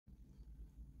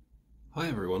Hi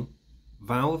everyone.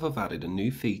 Valve have added a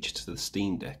new feature to the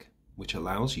Steam Deck which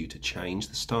allows you to change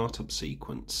the startup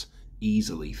sequence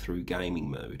easily through gaming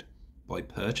mode by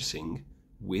purchasing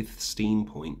with Steam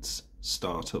Points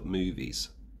startup movies.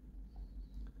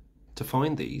 To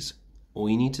find these, all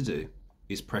you need to do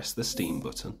is press the Steam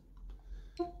button,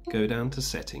 go down to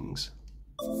Settings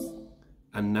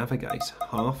and navigate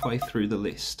halfway through the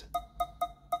list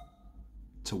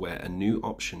to where a new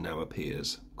option now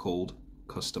appears called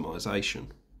Customization.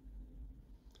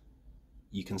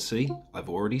 You can see I've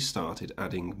already started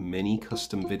adding many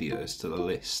custom videos to the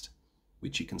list,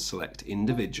 which you can select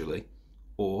individually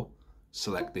or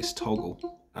select this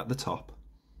toggle at the top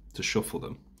to shuffle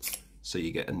them, so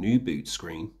you get a new boot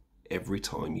screen every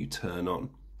time you turn on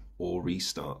or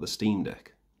restart the Steam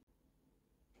Deck.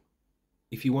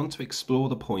 If you want to explore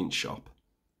the point shop,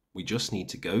 we just need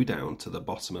to go down to the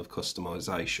bottom of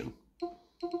Customization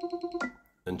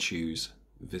and choose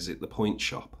Visit the Point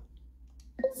Shop.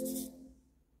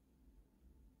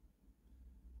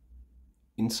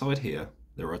 Inside here,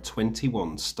 there are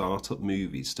 21 startup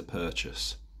movies to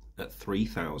purchase at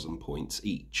 3,000 points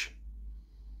each,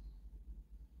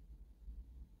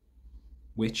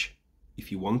 which,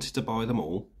 if you wanted to buy them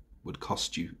all, would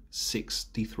cost you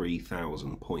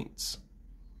 63,000 points.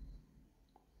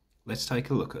 Let's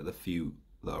take a look at the few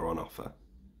that are on offer.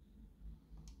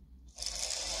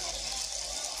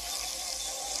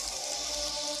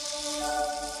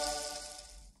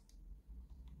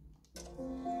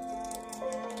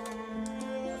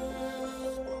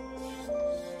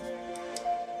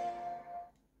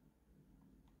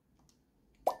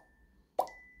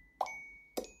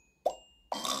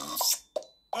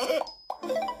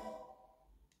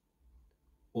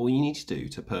 All you need to do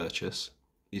to purchase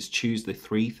is choose the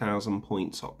 3,000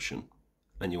 points option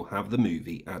and you'll have the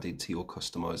movie added to your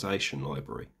customization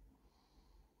library.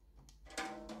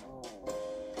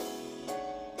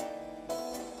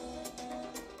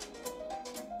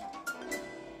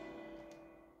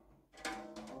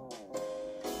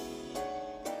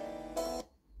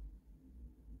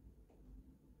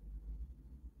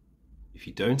 If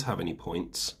you don't have any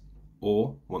points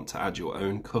or want to add your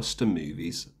own custom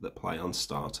movies that play on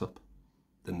startup,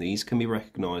 then these can be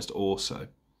recognised also,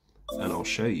 and I'll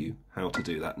show you how to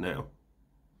do that now.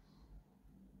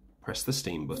 Press the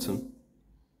Steam button,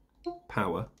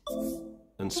 power,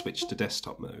 and switch to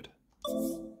desktop mode.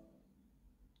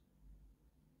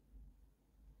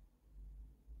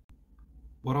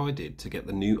 What I did to get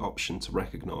the new option to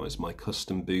recognise my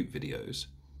custom boot videos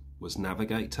was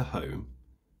navigate to Home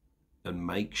and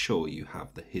make sure you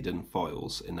have the hidden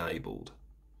files enabled.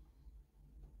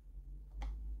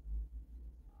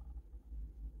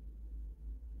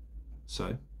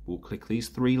 So we'll click these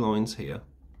three lines here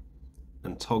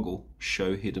and toggle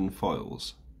Show Hidden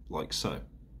Files, like so.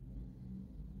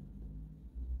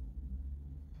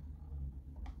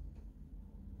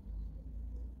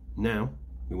 Now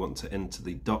we want to enter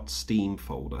the .steam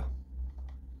folder,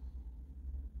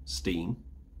 Steam,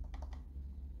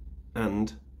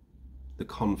 and the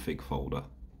config folder.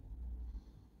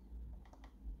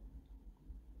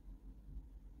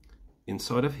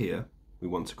 Inside of here, we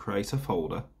want to create a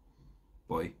folder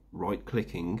by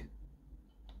right-clicking,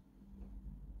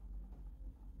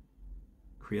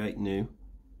 create new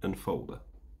and folder.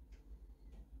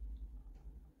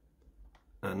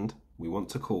 And we want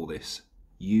to call this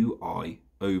UI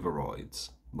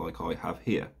overrides, like I have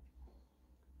here.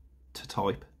 To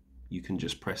type, you can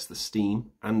just press the Steam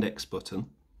and X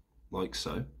button, like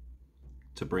so,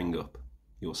 to bring up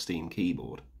your Steam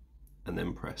keyboard, and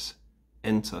then press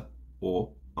Enter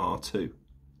or R2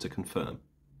 to confirm.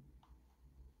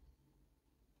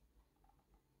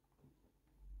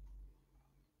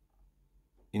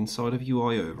 Inside of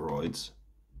UI overrides,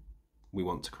 we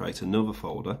want to create another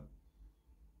folder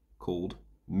called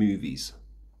Movies.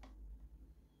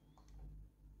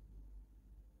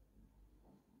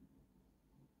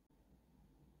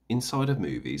 Inside of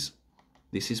Movies,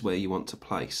 this is where you want to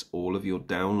place all of your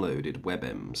downloaded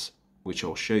WebEms, which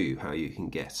I'll show you how you can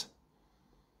get.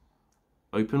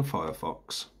 Open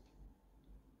Firefox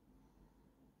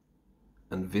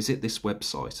and visit this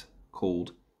website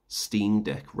called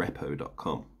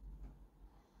SteamDeckRepo.com.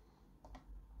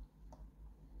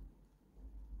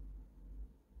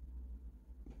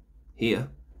 Here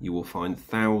you will find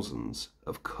thousands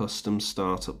of custom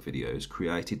startup videos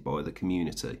created by the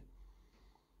community.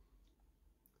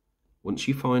 Once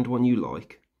you find one you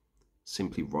like,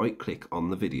 simply right-click on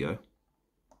the video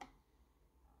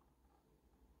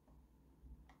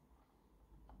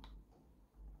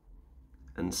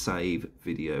and save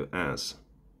video as.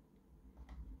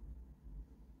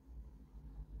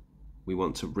 we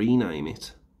want to rename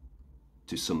it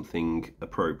to something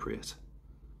appropriate.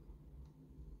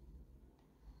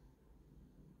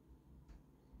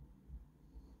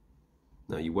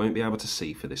 Now you won't be able to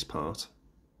see for this part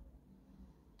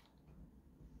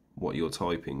what you're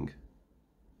typing,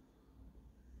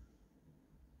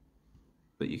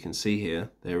 but you can see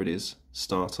here, there it is,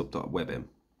 startup.webm.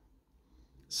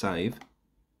 Save.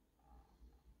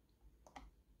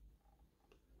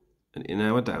 And in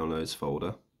our downloads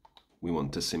folder, we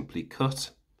want to simply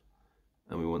cut,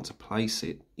 and we want to place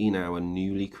it in our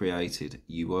newly created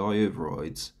UI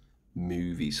Overrides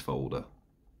Movies folder,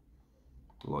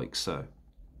 like so.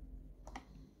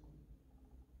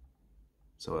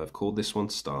 So I've called this one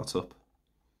Startup.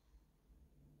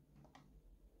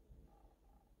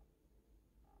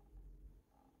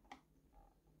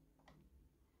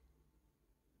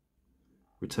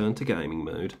 Return to gaming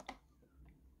mode.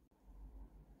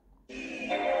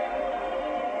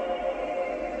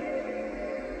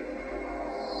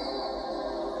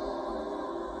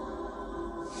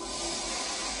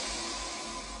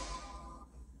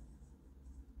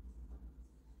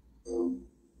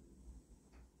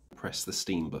 Press the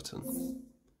Steam button,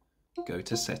 go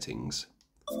to Settings,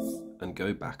 and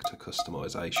go back to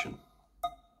Customization,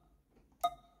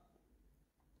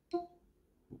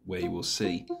 where you will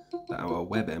see that our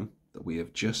WebM that we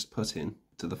have just put in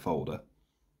to the folder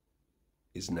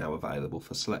is now available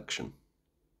for selection.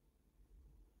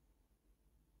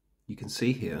 You can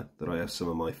see here that I have some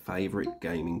of my favourite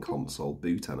gaming console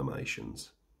boot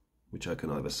animations, which I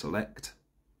can either select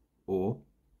or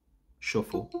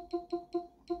shuffle,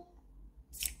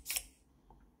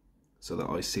 so that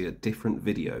I see a different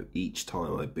video each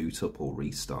time I boot up or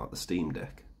restart the Steam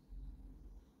Deck.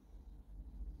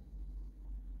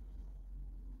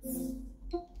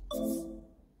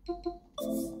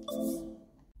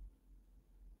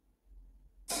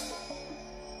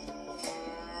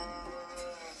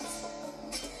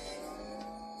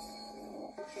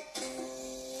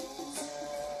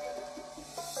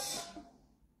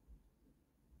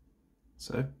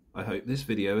 So, I hope this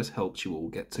video has helped you all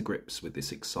get to grips with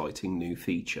this exciting new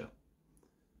feature.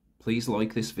 Please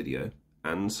like this video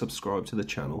and subscribe to the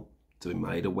channel to be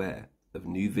made aware of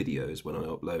new videos when I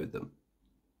upload them.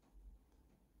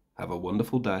 Have a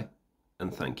wonderful day,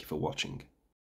 and thank you for watching.